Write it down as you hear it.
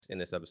In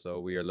this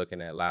episode, we are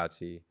looking at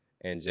Yachty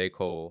and J.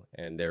 Cole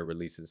and their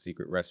release of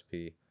Secret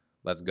Recipe.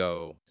 Let's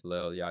go. It's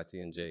Lil Yachty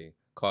and J.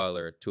 Cole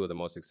are two of the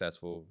most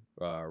successful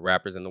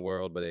rappers in the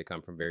world, but they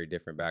come from very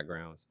different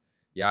backgrounds.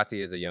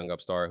 Yachty is a young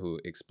upstart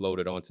who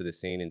exploded onto the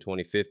scene in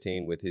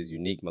 2015 with his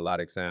unique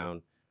melodic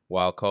sound,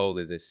 while Cole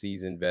is a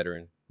seasoned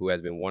veteran who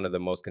has been one of the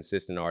most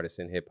consistent artists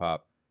in hip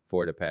hop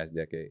for the past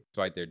decade.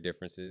 Despite their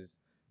differences,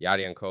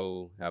 Yachty and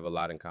Cole have a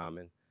lot in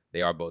common.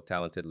 They are both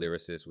talented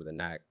lyricists with a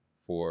knack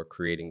for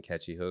creating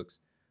catchy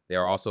hooks. They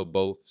are also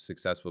both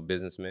successful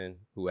businessmen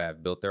who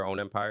have built their own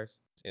empires.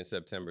 In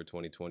September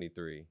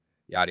 2023,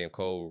 Yachty and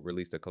Cole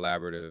released a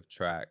collaborative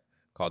track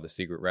called The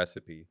Secret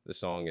Recipe. The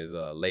song is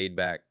a laid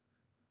back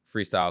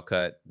freestyle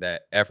cut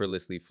that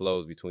effortlessly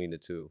flows between the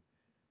two.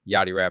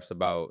 Yachty raps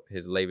about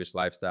his lavish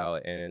lifestyle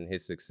and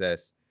his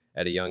success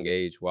at a young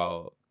age,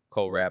 while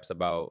Cole raps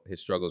about his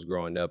struggles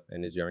growing up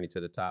and his journey to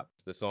the top.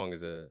 The song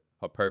is a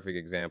perfect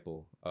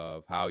example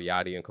of how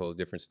Yachty and Cole's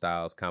different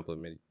styles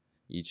complement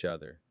each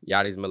other.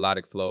 Yachty's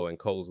melodic flow and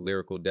Cole's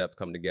lyrical depth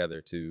come together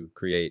to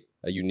create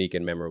a unique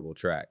and memorable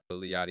track.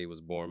 Lil Yachty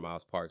was born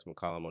Miles Parks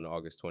McCollum on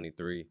August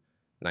 23,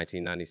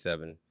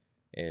 1997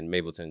 in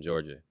Mableton,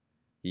 Georgia.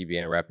 He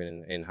began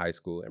rapping in high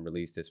school and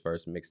released his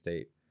first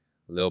mixtape,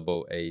 Lil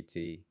Boat AT,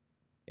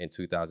 in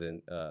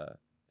 2000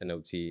 and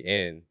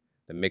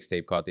the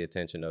mixtape caught the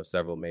attention of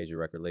several major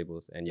record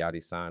labels, and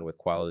Yachty signed with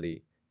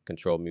Quality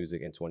Control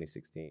Music in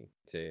 2016.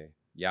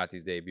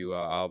 Yachty's debut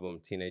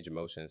album, Teenage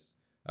Emotions,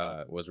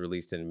 was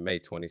released in May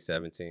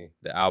 2017.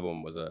 The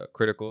album was a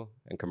critical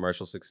and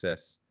commercial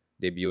success,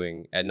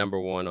 debuting at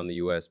 #1 on the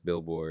US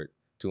Billboard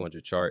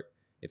 200 chart.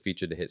 It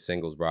featured the hit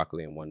singles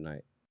Broccoli and One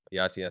Night.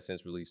 Yachty has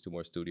since released 2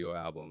 more studio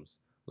albums,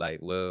 like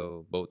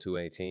Lil Boat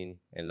 218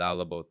 and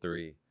Lala Boat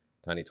 3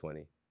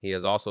 2020. He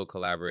has also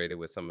collaborated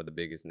with some of the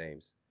biggest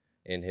names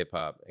in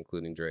hip-hop,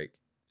 including Drake,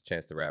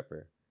 Chance the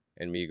Rapper,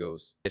 and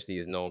Migos. Yachty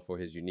is known for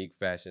his unique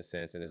fashion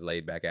sense and his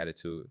laid-back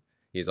attitude.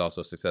 He is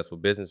also a successful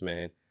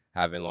businessman,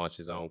 having launched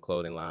his own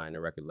clothing line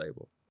and record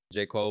label.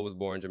 J. Cole was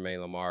born Jermaine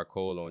Lamar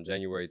Cole on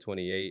January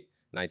 28,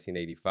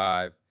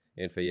 1985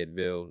 in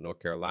Fayetteville, North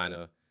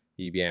Carolina.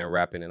 He began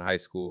rapping in high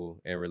school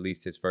and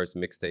released his first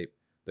mixtape,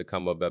 The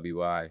Come Up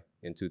WI,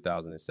 in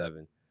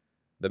 2007.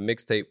 The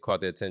mixtape caught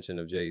the attention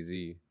of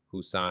Jay-Z,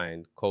 who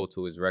signed Cole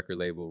to his record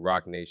label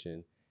Roc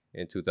Nation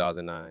in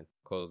 2009.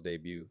 Cole's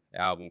debut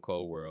album,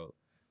 Cold World,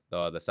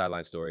 the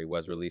Sideline Story,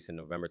 was released in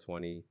November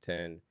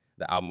 2010.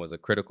 The album was a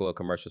critical and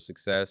commercial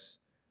success,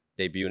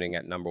 debuting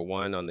at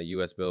 #1 on the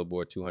US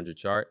Billboard 200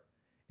 chart.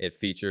 It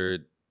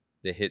featured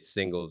the hit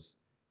singles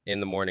In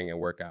the Morning and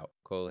Workout.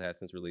 Cole has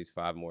since released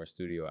 5 more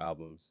studio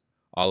albums,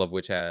 all of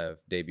which have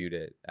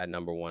debuted at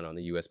 #1 on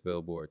the US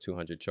Billboard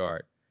 200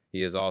 chart.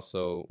 He is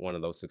also one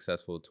of those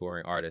successful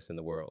touring artists in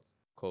the world.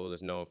 Cole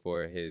is known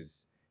for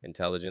his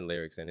intelligent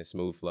lyrics and his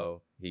smooth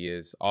flow. He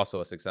is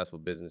also a successful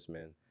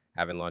businessman,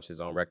 having launched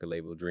his own record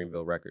label,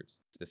 Dreamville Records.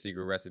 The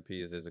Secret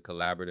Recipe is a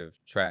collaborative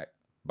track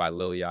by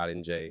Lil Yachty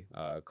and J.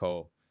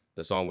 Cole.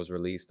 The song was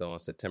released on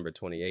September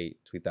 28,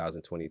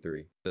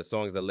 2023. The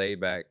song is a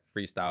laid-back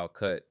freestyle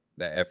cut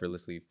that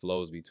effortlessly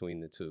flows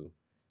between the two.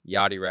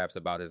 Yachty raps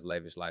about his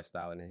lavish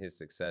lifestyle and his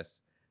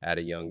success at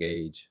a young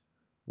age,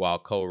 while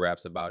Cole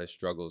raps about his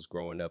struggles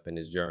growing up and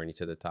his journey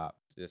to the top.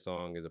 This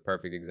song is a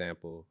perfect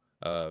example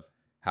of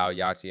how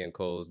Yachty and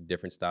Cole's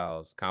different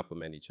styles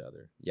complement each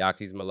other.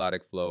 Yachty's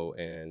melodic flow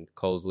and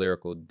Cole's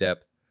lyrical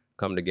depth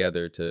come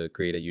together to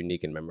create a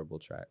unique and memorable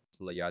track.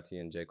 Yachty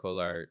and J.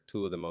 Cole are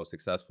two of the most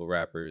successful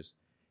rappers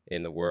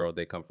in the world.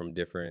 They come from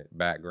different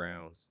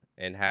backgrounds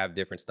and have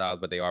different styles,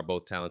 but they are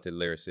both talented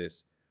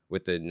lyricists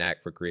with the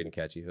knack for creating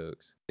catchy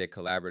hooks. Their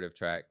collaborative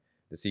track,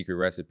 The Secret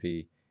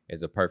Recipe,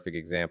 is a perfect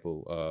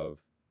example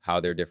of how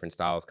their different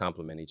styles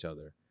complement each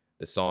other.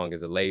 The song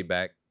is a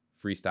laid-back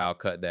freestyle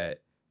cut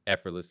that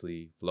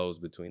effortlessly flows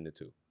between the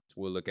two. So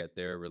we'll look at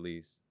their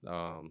release,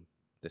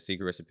 The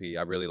Secret Recipe.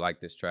 I really like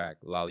this track.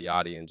 Lil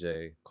Yachty and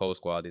J. Cole's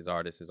quality as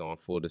artists is on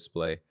full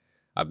display.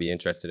 I'd be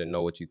interested to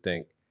know what you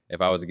think. If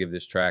I was to give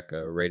this track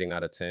a rating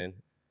out of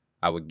 10,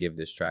 I would give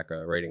this track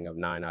a rating of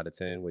 9 out of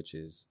 10, which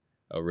is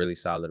a really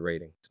solid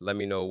rating. So let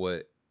me know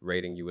what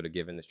rating you would have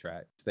given this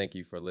track. Thank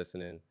you for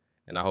listening,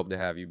 and I hope to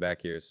have you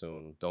back here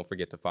soon. Don't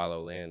forget to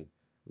follow and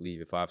leave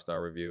a 5-star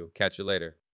review. Catch you later.